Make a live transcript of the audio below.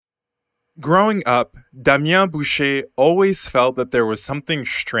Growing up, Damien Boucher always felt that there was something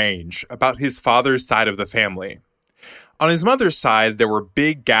strange about his father's side of the family. On his mother's side, there were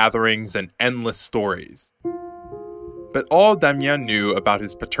big gatherings and endless stories. But all Damien knew about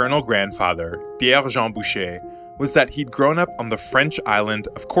his paternal grandfather, Pierre-Jean Boucher, was that he'd grown up on the French island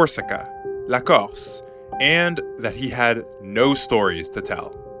of Corsica, La Corse, and that he had no stories to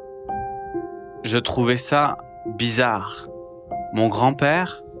tell. Je trouvais ça bizarre. Mon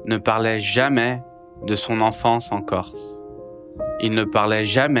grand-père ne parlait jamais de son enfance en Corse. Il ne parlait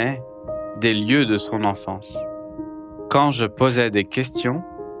jamais des lieux de son enfance. Quand je posais des questions,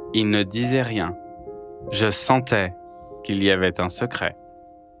 il ne disait rien. Je sentais qu'il y avait un secret.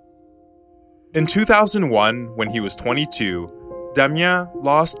 In 2001, when he was 22, Damien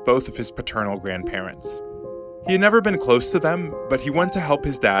lost both of his paternal grandparents. He had never been close to them, but he went to help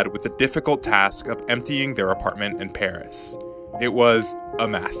his dad with the difficult task of emptying their apartment in Paris. It was a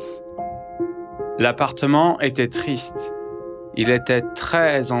mess. L'appartement était triste. Il était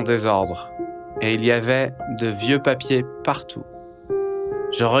très en désordre et il y avait de vieux papiers partout.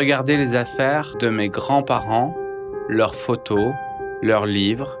 Je regardais les affaires de mes grands-parents, leurs photos, leurs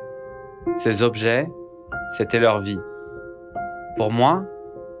livres. Ces objets, c'était leur vie. Pour moi,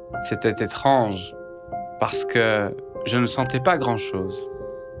 c'était étrange parce que je ne sentais pas grand-chose.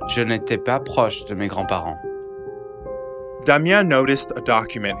 Je n'étais pas proche de mes grands-parents. Damien noticed a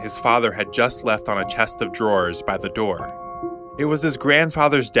document his father had just left on a chest of drawers by the door. It was his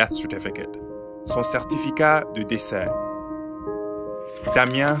grandfather's death certificate, son certificat de décès.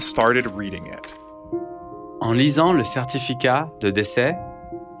 Damien started reading it. En lisant le certificat de décès,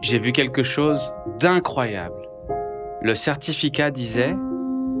 j'ai vu quelque chose d'incroyable. Le certificat disait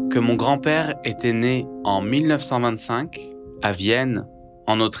que mon grand-père était né en 1925 à Vienne,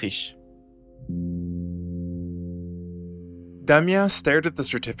 en Autriche. Damien stared at the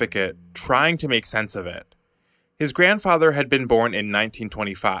certificate, trying to make sense of it. His grandfather had been born in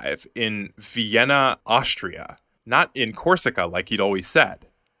 1925 in Vienna, Austria, not in Corsica like he'd always said.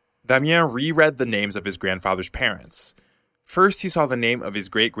 Damien reread the names of his grandfather's parents. First, he saw the name of his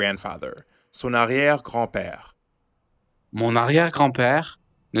great-grandfather, son arrière-grand-père. Mon arrière-grand-père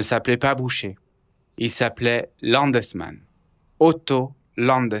ne s'appelait pas Boucher. Il s'appelait Landesmann, Otto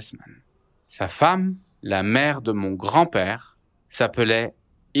Landesmann. Sa femme, la mère de mon grand-père, s'appelait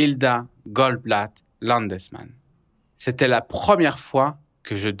Hilda Goldblatt Landesmann. C'était la première fois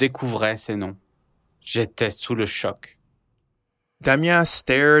que je découvrais ces noms. J'étais sous le choc. Damien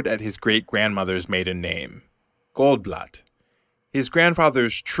stared at his great-grandmother's maiden name, Goldblatt. His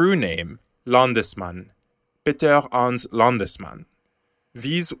grandfather's true name, Landesmann, Peter Hans Landesmann.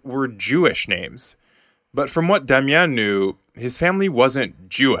 These were Jewish names, but from what Damien knew, his family wasn't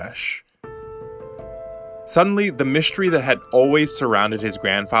Jewish. Suddenly, the mystery that had always surrounded his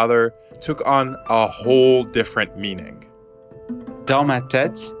grandfather took on a whole different meaning. Dans ma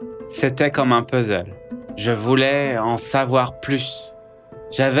tête, c'était comme un puzzle. Je voulais en savoir plus.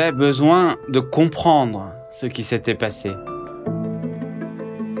 J'avais besoin de comprendre ce qui s'était passé.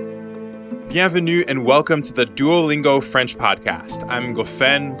 Bienvenue and welcome to the Duolingo French podcast. I'm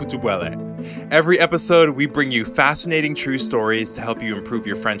Gofen Putubwele. Every episode, we bring you fascinating true stories to help you improve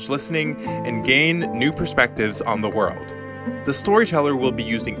your French listening and gain new perspectives on the world. The storyteller will be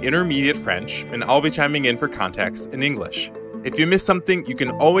using intermediate French, and I'll be chiming in for context in English. If you miss something, you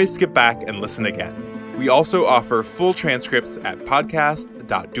can always skip back and listen again. We also offer full transcripts at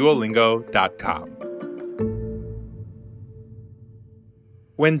podcast.duolingo.com.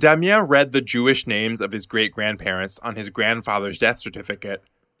 When Damien read the Jewish names of his great-grandparents on his grandfather's death certificate,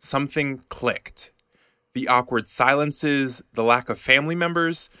 something clicked. The awkward silences, the lack of family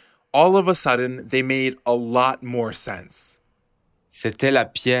members, all of a sudden, they made a lot more sense. C'était la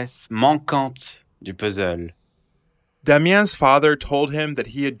pièce manquante du puzzle. Damien's father told him that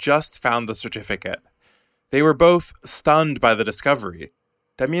he had just found the certificate. They were both stunned by the discovery.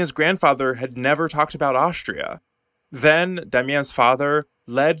 Damien's grandfather had never talked about Austria. Then, Damien's father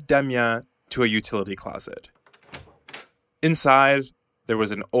led Damien to a utility closet. Inside, there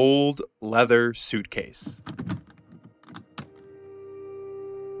was an old leather suitcase.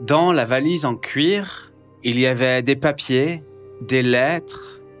 Dans la valise en cuir, il y avait des papiers, des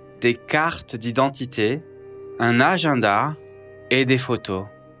lettres, des cartes d'identité, un agenda et des photos.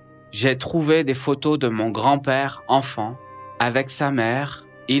 J'ai trouvé des photos de mon grand-père enfant avec sa mère,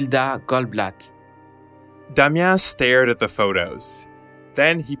 Hilda Goldblatt. Damien stared at the photos.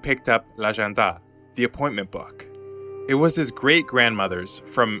 Then he picked up l'agenda, the appointment book. It was his great-grandmother's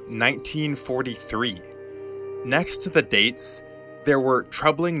from 1943. Next to the dates, there were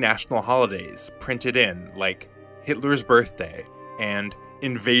troubling national holidays printed in, like Hitler's birthday and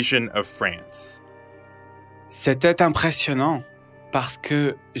invasion of France. C'était impressionnant parce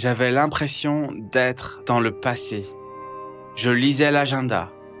que j'avais l'impression d'être dans le passé. Je lisais l'agenda.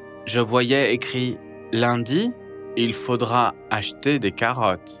 Je voyais écrit « Lundi, il faudra acheter des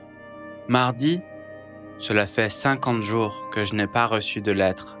carottes. » Mardi, cela fait 50 jours que je n'ai pas reçu de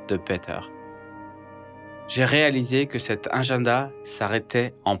lettre de Peter. J'ai réalisé que cet agenda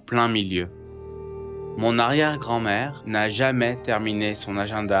s'arrêtait en plein milieu. Mon arrière-grand-mère n'a jamais terminé son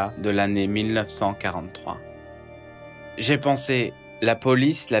agenda de l'année 1943. J'ai pensé, la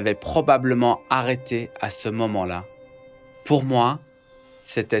police l'avait probablement arrêté à ce moment-là. Pour moi,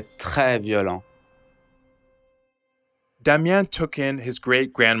 c'était très violent. Damien took in his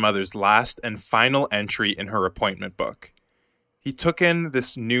great-grandmother's last and final entry in her appointment book. He took in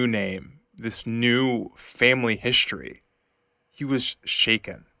this new name, this new family history. He was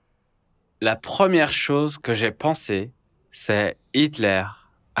shaken. La première chose que j'ai pensée, c'est Hitler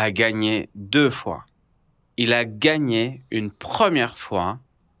a gagné 2 fois. Il a gagné une première fois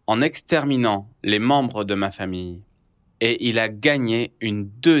en exterminant les membres de ma famille. Et il a gagné une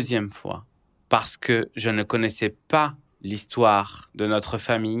deuxième fois parce que je ne connaissais pas l'histoire de notre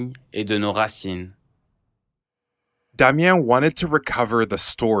famille et de nos racines. Damien wanted to recover the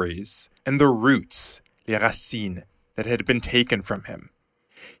stories and the roots, les racines, that had been taken from him.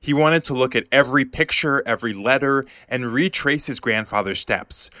 He wanted to look at every picture, every letter, and retrace his grandfather's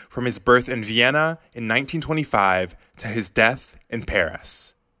steps from his birth in Vienna in 1925 to his death in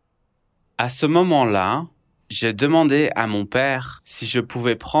Paris. À ce moment-là, j'ai demandé à mon père si je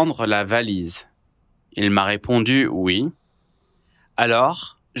pouvais prendre la valise. Il m'a répondu oui.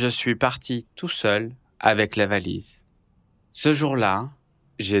 Alors, je suis parti tout seul avec la valise. Ce jour-là,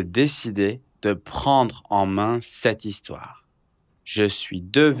 j'ai décidé de prendre en main cette histoire. Je suis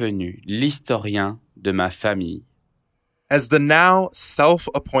devenu l'historien de ma famille. As the now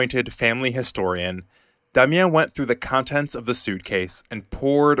self-appointed family historian, Damien went through the contents of the suitcase and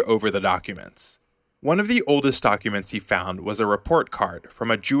pored over the documents. One of the oldest documents he found was a report card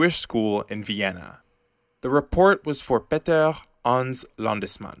from a Jewish school in Vienna. The report was for Peter Hans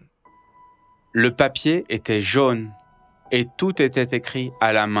Landesmann. Le papier était jaune et tout était écrit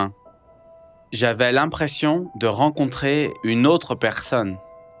à la main. J'avais l'impression de rencontrer une autre personne,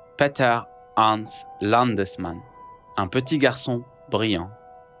 Peter Hans Landesmann, un petit garçon brillant.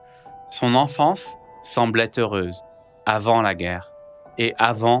 Son enfance semblait heureuse avant la guerre et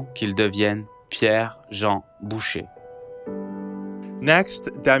avant qu'il devienne Pierre-Jean Boucher. Next,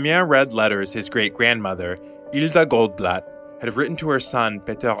 Damien read letters his great-grandmother, Hilda Goldblatt, had written to her son,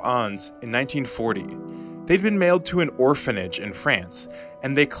 Peter Hans, in 1940. They'd been mailed to an orphanage in France,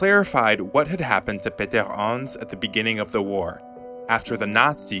 and they clarified what had happened to Peter Hans at the beginning of the war, after the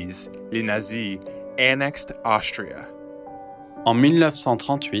Nazis, les nazis, annexed Austria. En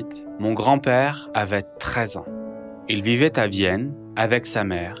 1938, mon grand-père avait 13 ans. Il vivait à Vienne avec sa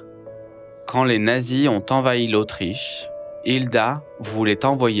mère. Quand les nazis ont envahi l'Autriche, Hilda voulait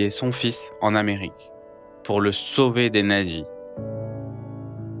envoyer son fils en Amérique pour le sauver des nazis.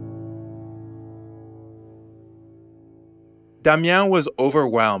 Damien was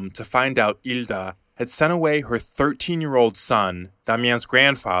overwhelmed to find out Hilda had sent away her 13-year-old son, Damien's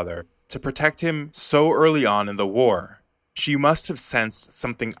grandfather, to protect him so early on in the war. She must have sensed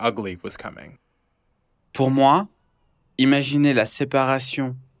something ugly was coming. Pour moi, imaginer la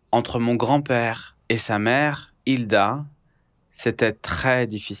séparation entre mon grand-père et sa mère, Hilda, c'était très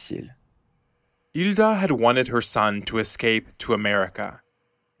difficile. Hilda had wanted her son to escape to America.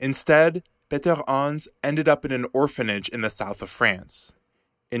 Instead, Peter Hans ended up in an orphanage in the south of France.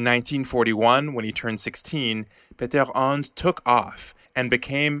 In 1941, when he turned 16, Peter Hans took off and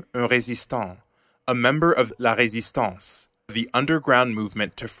became un résistant, a member of La Résistance, the underground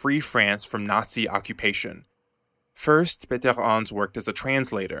movement to free France from Nazi occupation. First, Peter Hans worked as a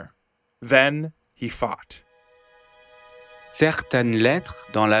translator. Then, he fought. Certaines lettres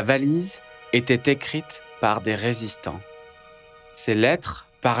dans la valise étaient écrites par des résistants. Ces lettres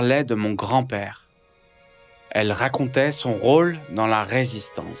parlaient de mon grand-père. Elles racontaient son rôle dans la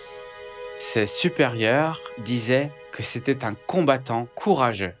résistance. Ses supérieurs disaient que c'était un combattant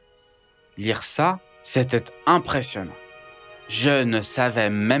courageux. Lire ça, c'était impressionnant. Je ne savais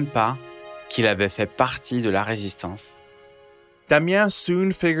même pas qu'il avait fait partie de la résistance. Damien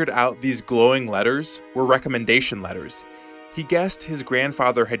soon figured out these glowing letters were recommendation letters. He guessed his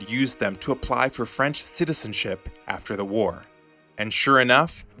grandfather had used them to apply for French citizenship after the war. And sure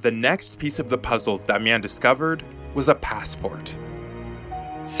enough, the next piece of the puzzle Damien discovered was a passport.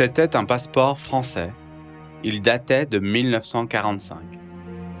 C'était un passeport français. Il datait de 1945.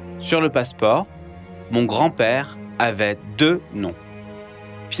 Sur le passeport, mon grand-père avait 2 noms,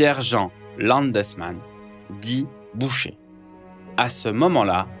 Pierre-Jean Landesman, dit Boucher. À ce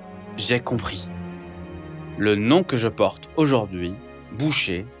moment-là, j'ai compris. Le nom que je porte aujourd'hui,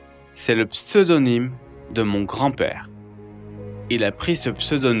 Boucher, c'est le pseudonyme de mon grand-père. Il a pris ce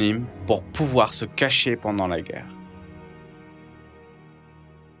pseudonyme pour pouvoir se cacher pendant la guerre.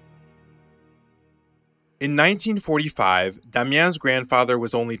 In 1945, Damien's grandfather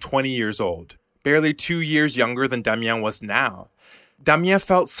was only 20 years old, barely 2 years younger than Damien was now. Damien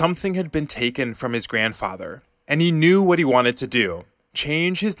felt something had been taken from his grandfather, and he knew what he wanted to do,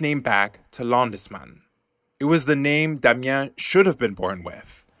 change his name back to Landesman. It was the name Damien should have been born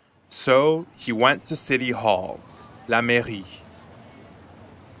with. So he went to City Hall, la mairie.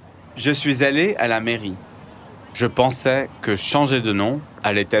 Je suis allé à la mairie. Je pensais que changer de nom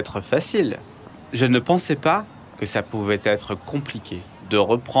allait être facile. Je ne pensais pas que ça pouvait être compliqué de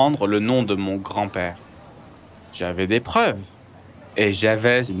reprendre le nom de mon grand-père. J'avais des preuves et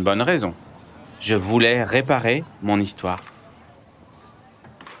j'avais une bonne raison. Je voulais réparer mon histoire.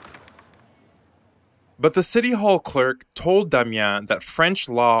 But the City Hall clerk told Damien that French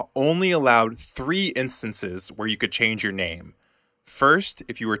law only allowed 3 instances where you could change your name. First,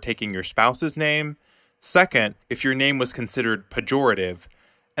 if you were taking your spouse's name. Second, if your name was considered pejorative.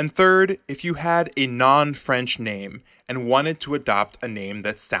 And third, if you had a non-French name and wanted to adopt a name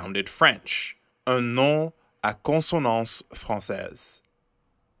that sounded French. Un nom à consonance française.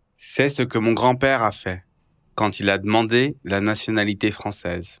 C'est ce que mon grand-père a fait quand il a demandé la nationalité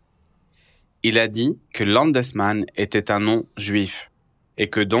française. Il a dit que Landesman était un nom juif et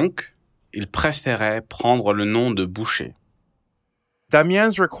que donc, il préférait prendre le nom de Boucher.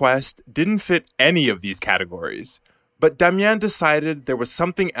 Damien's request didn't fit any of these categories, but Damien decided there was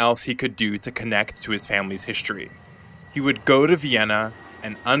something else he could do to connect to his family's history. He would go to Vienna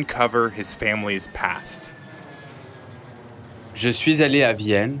and uncover his family's past. Je suis allé à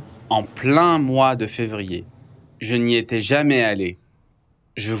Vienne en plein mois de février. Je n'y étais jamais allé.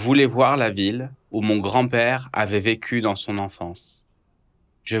 Je voulais voir la ville où mon grand-père avait vécu dans son enfance.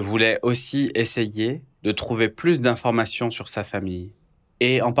 Je voulais aussi essayer de trouver plus d'informations sur sa famille,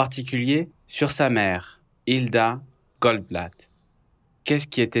 et en particulier sur sa mère, Hilda Goldblatt. Qu'est-ce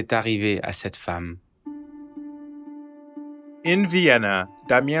qui était arrivé à cette femme? In Vienna,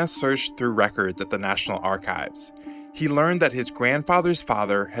 Damien searched through records at the National Archives. He learned that his grandfather's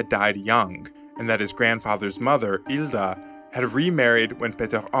father had died young, and that his grandfather's mother, Hilda, had remarried when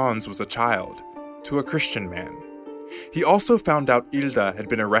Peter Hans was a child, to a Christian man. He also found out Hilda had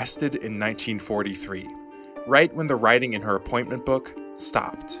been arrested in 1943, right when the writing in her appointment book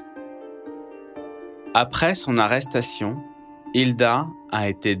stopped. Après son arrestation, Hilda a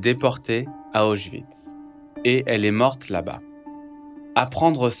été déportée à Auschwitz, et elle est morte là-bas.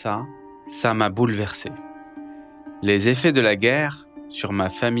 Apprendre ça, ça m'a bouleversé. Les effets de la guerre sur ma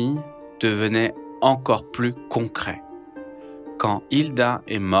famille devenaient encore plus concrets. Quand Hilda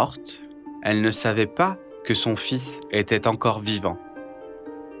est morte, elle ne savait pas que son fils était encore vivant.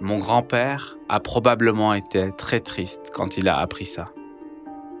 Mon grand-père a probablement été très triste quand il a appris ça.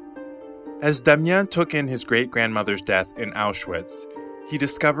 As Damien took in his great-grandmother's death in Auschwitz, he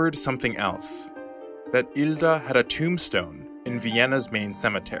discovered something else, that Hilda had a tombstone in Vienna's main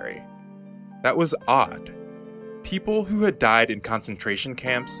cemetery. That was odd. People who had died in concentration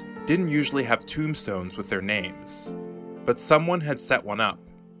camps didn't usually have tombstones with their names. But someone had set one up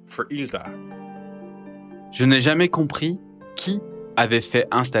for Hilda. Je n'ai jamais compris qui avait fait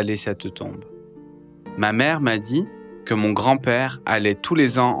installer cette tombe. Ma mère m'a dit que mon grand-père allait tous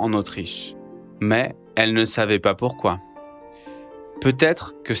les ans en Autriche, mais elle ne savait pas pourquoi.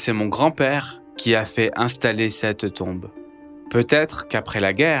 Peut-être que c'est mon grand-père qui a fait installer cette tombe. Peut-être qu'après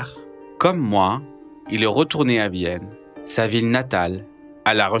la guerre, comme moi, il est retourné à Vienne, sa ville natale,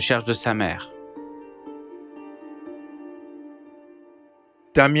 à la recherche de sa mère.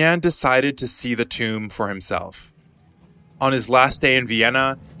 Damien decided to see the tomb for himself. On his last day in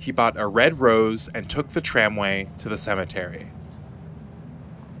Vienna, he bought a red rose and took the tramway to the cemetery.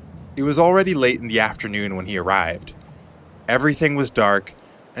 It was already late in the afternoon when he arrived. Everything was dark,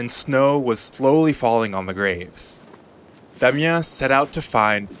 and snow was slowly falling on the graves. Damien set out to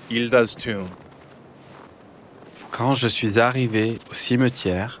find Hilda's tomb. Quand je suis arrivé au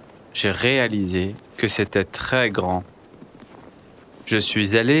cimetière, j'ai réalisé que c'était très grand. Je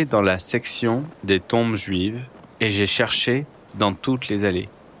suis allé dans la section des tombes juives et j'ai cherché dans toutes les allées.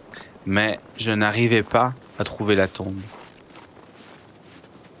 Mais je n'arrivais pas à trouver la tombe.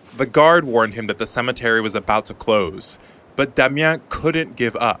 The guard warned him that the cemetery was about to close, but Damien couldn't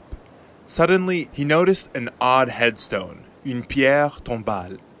give up. Suddenly, he noticed an odd headstone, une pierre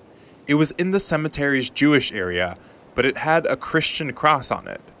tombale. It was in the cemetery's Jewish area, but it had a Christian cross on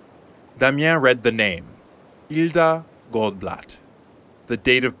it. Damien read the name, Hilda Goldblatt. The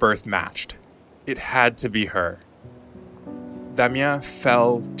date of birth matched. It had to be her. Damien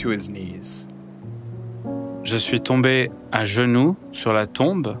fell to his knees. Je suis tombé à genoux sur la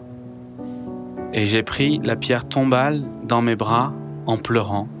tombe et j'ai pris la pierre tombale dans mes bras en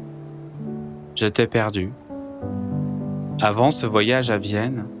pleurant. J'étais perdu. Avant ce voyage à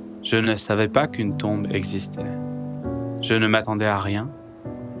Vienne, je ne savais pas qu'une tombe existait. Je ne m'attendais à rien.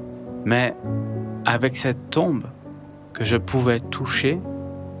 Mais avec cette tombe que je pouvais toucher,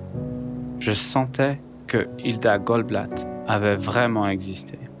 je sentais que Hilda Goldblatt avait vraiment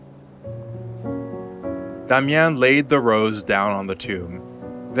existé. Damien laid the rose down on the tomb.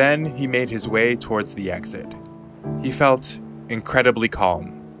 Then he made his way towards the exit. He felt incredibly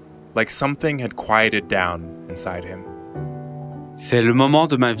calm, like something had quieted down inside him. C'est le moment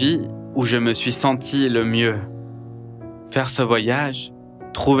de ma vie où je me suis senti le mieux. Faire ce voyage,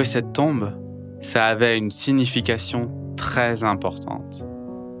 trouver cette tombe, ça avait une signification très importante.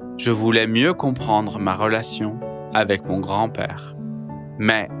 Je voulais mieux comprendre ma relation avec mon grand-père.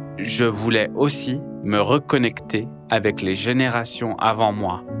 Mais je voulais aussi me reconnecter avec les générations avant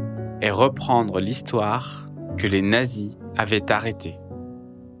moi et reprendre l'histoire que les nazis avaient arrêtée.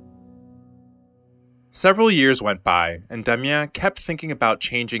 Several years went by, and Damien kept thinking about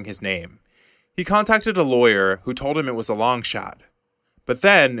changing his name. He contacted a lawyer who told him it was a long shot. But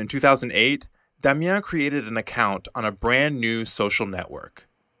then, in 2008, Damien created an account on a brand new social network,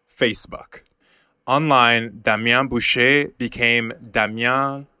 Facebook. Online, Damien Boucher became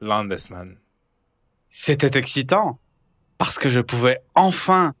Damien Landesman. C'était excitant, parce que je pouvais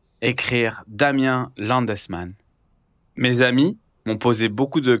enfin écrire Damien Landesman. Mes amis m'ont posé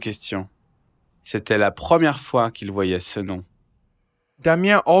beaucoup de questions. C'était la première fois qu'ils voyaient ce nom.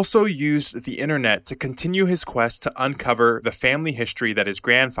 Damien also used the internet to continue his quest to uncover the family history that his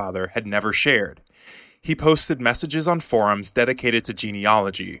grandfather had never shared. He posted messages on forums dedicated to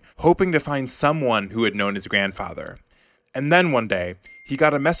genealogy, hoping to find someone who had known his grandfather. And then one day, he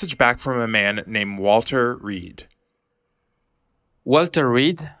got a message back from a man named Walter Reed. Walter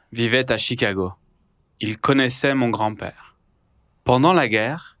Reed vivait à Chicago. Il connaissait mon grand-père. Pendant la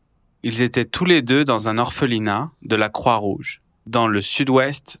guerre, ils étaient tous les deux dans un orphelinat de la Croix-Rouge, dans le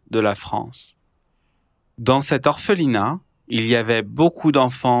sud-ouest de la France. Dans cet orphelinat, il y avait beaucoup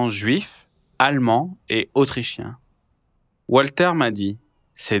d'enfants juifs, allemands et autrichiens. Walter m'a dit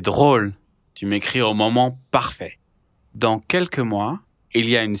 « C'est drôle, tu m'écris au moment parfait. Dans quelques mois, il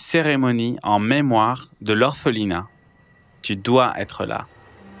y a une cérémonie en mémoire de l'orphelinat. Tu dois être là. »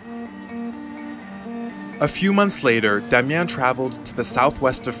 A few months later, Damien traveled to the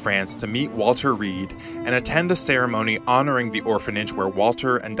southwest of France to meet Walter Reed and attend a ceremony honoring the orphanage where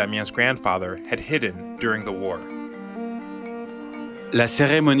Walter and Damien's grandfather had hidden during the war. La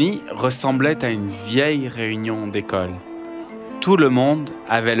cérémonie ressemblait à une vieille réunion d'école. Tout le monde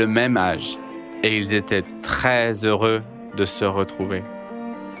avait le même âge et ils étaient très heureux de se retrouver.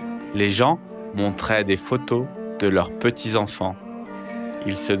 Les gens montraient des photos de leurs petits-enfants.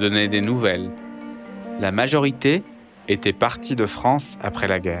 Ils se donnaient des nouvelles. La majorité était partie de France après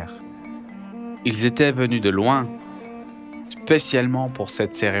la guerre. Ils étaient venus de loin, spécialement pour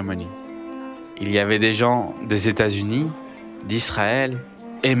cette cérémonie. Il y avait des gens des États-Unis, d'Israël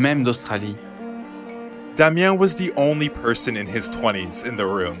et même d'Australie. Damien was the only person in his 20s in the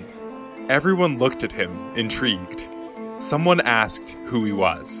room. Everyone looked at him, intrigued. Someone asked who he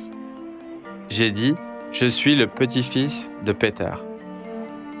was. J'ai dit, je suis le petit-fils de Peter.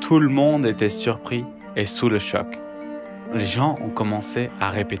 Tout le monde était surpris et sous le choc. Les gens ont commencé à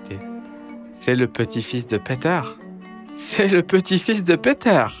répéter. C'est le petit-fils de Peter. C'est le petit-fils de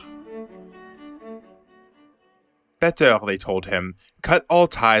Peter. Peter, they told him, cut all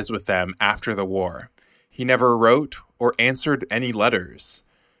ties with them after the war. He never wrote or answered any letters.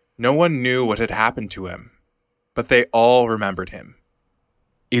 No one knew what had happened to him, but they all remembered him.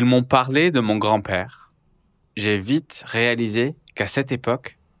 Ils m'ont parlé de mon grand-père. J'ai vite réalisé qu'à cette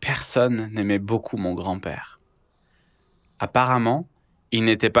époque, personne n'aimait beaucoup mon grand-père. Apparemment, il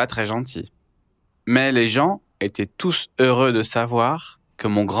n'était pas très gentil. Mais les gens étaient tous heureux de savoir que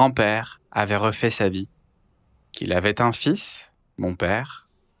mon grand-père avait refait sa vie. Qu'il avait un fils, mon père,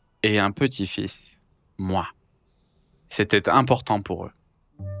 et un petit-fils, moi. C'était important pour eux.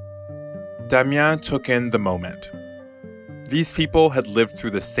 Damien took in the moment. These people had lived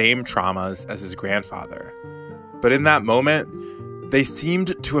through the same traumas as his grandfather. But in that moment, they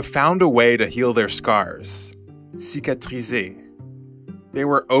seemed to have found a way to heal their scars, cicatriser. They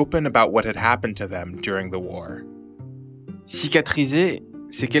were open about what had happened to them during the war. Cicatriser,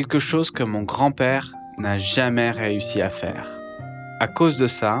 c'est quelque chose que mon grand-père n'a jamais réussi à faire. À cause de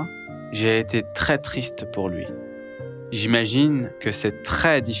ça, j'ai été très triste pour lui. J'imagine que c'est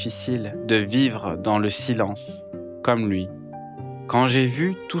très difficile de vivre dans le silence, comme lui. Quand j'ai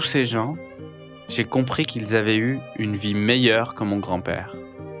vu tous ces gens, j'ai compris qu'ils avaient eu une vie meilleure que mon grand-père.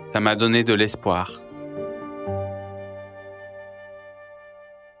 Ça m'a donné de l'espoir.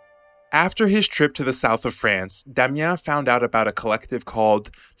 After his trip to the south of France, Damien found out about a collective called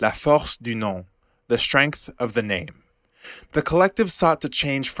La Force du Nom, the strength of the name. The collective sought to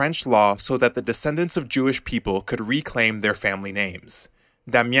change French law so that the descendants of Jewish people could reclaim their family names.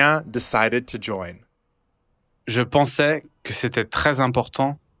 Damien decided to join. Je pensais que c'était très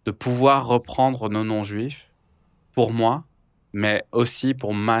important de pouvoir reprendre nos noms juifs, pour moi, mais aussi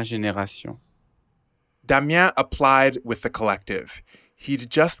pour ma génération. Damien applied with the collective.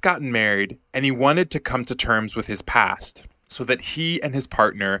 He'd just gotten married, and he wanted to come to terms with his past so that he and his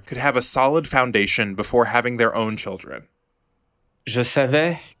partner could have a solid foundation before having their own children. Je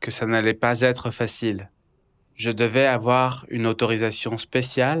savais que ça n'allait pas être facile. Je devais avoir une autorisation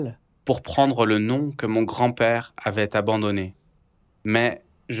spéciale pour prendre le nom que mon grand-père avait abandonné. Mais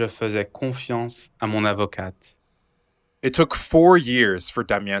je faisais confiance à mon avocate. It took 4 years for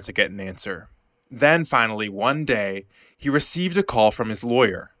Damien to get an answer. Then, finally, one day, he received a call from his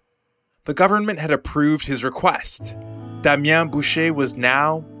lawyer. The government had approved his request. Damien Boucher was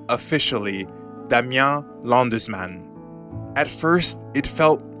now, officially, Damien Landesman. At first, it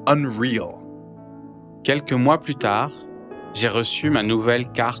felt unreal. Quelques mois plus tard, j'ai reçu ma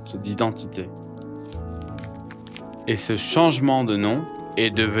nouvelle carte d'identité. Et ce changement de nom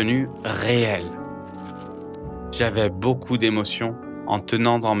est devenu réel. J'avais beaucoup d'émotions en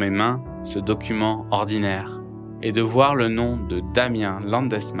tenant dans mes mains ce document ordinaire et de voir le nom de Damien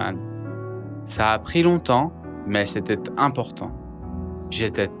Landesman. Ça a pris longtemps, mais c'était important.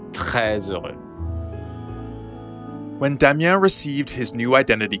 J'étais très heureux. When Damien received his new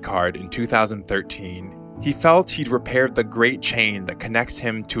identity card in 2013, he felt he'd repaired the great chain that connects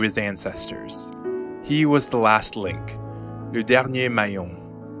him to his ancestors. He was the last link, le dernier maillon.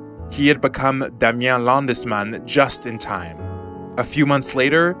 He had become Damien Landesman just in time. A few months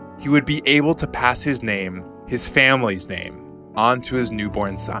later, he would be able to pass his name, his family's name, on to his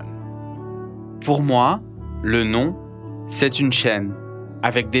newborn son. Pour moi, le nom, c'est une chaîne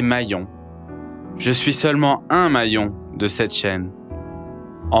avec des maillons. Je suis seulement un maillon de cette chaîne.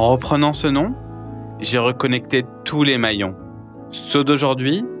 En reprenant ce nom, j'ai reconnecté tous les maillons, ceux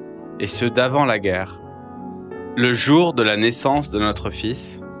d'aujourd'hui et ceux d'avant la guerre. Le jour de la naissance de notre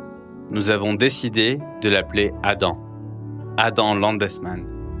fils, nous avons décidé de l'appeler Adam. Adam Landesman,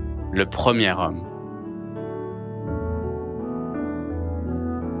 le premier homme.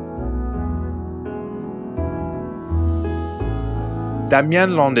 Damien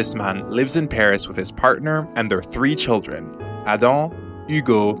Landesman lives in Paris with his partner and their 3 children, Adam,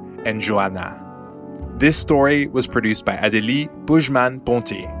 Hugo, and Joanna. This story was produced by Adélie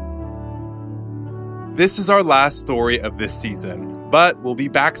Boujman-Ponty. This is our last story of this season, but we'll be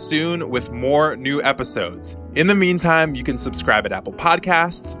back soon with more new episodes. In the meantime, you can subscribe at Apple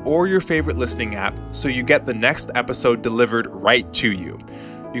Podcasts or your favorite listening app so you get the next episode delivered right to you.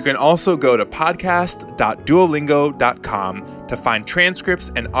 You can also go to podcast.duolingo.com to find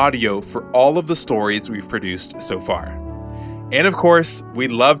transcripts and audio for all of the stories we've produced so far. And of course,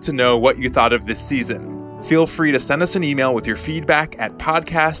 we'd love to know what you thought of this season. Feel free to send us an email with your feedback at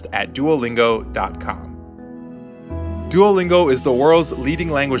podcast@duolingo.com. Duolingo is the world's leading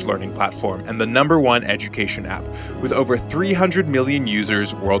language learning platform and the #1 education app, with over 300 million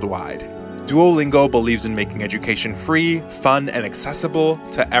users worldwide. Duolingo believes in making education free, fun, and accessible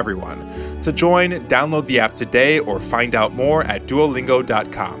to everyone. To join, download the app today or find out more at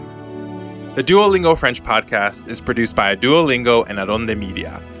duolingo.com. The Duolingo French podcast is produced by Duolingo and Aronde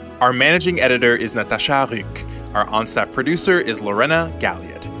Media. Our managing editor is Natasha Ruck. Our on-staff producer is Lorena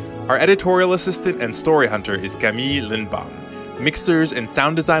Galliot. Our editorial assistant and story hunter is Camille Lindbaum. Mixers and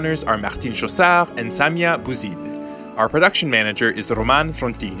sound designers are Martine Chaussard and Samia Bouzid. Our production manager is Roman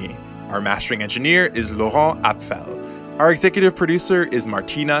Frontini. Our mastering engineer is Laurent Apfel. Our executive producer is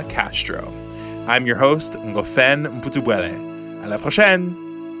Martina Castro. I'm your host, Ngofen Mputubwele. À la prochaine!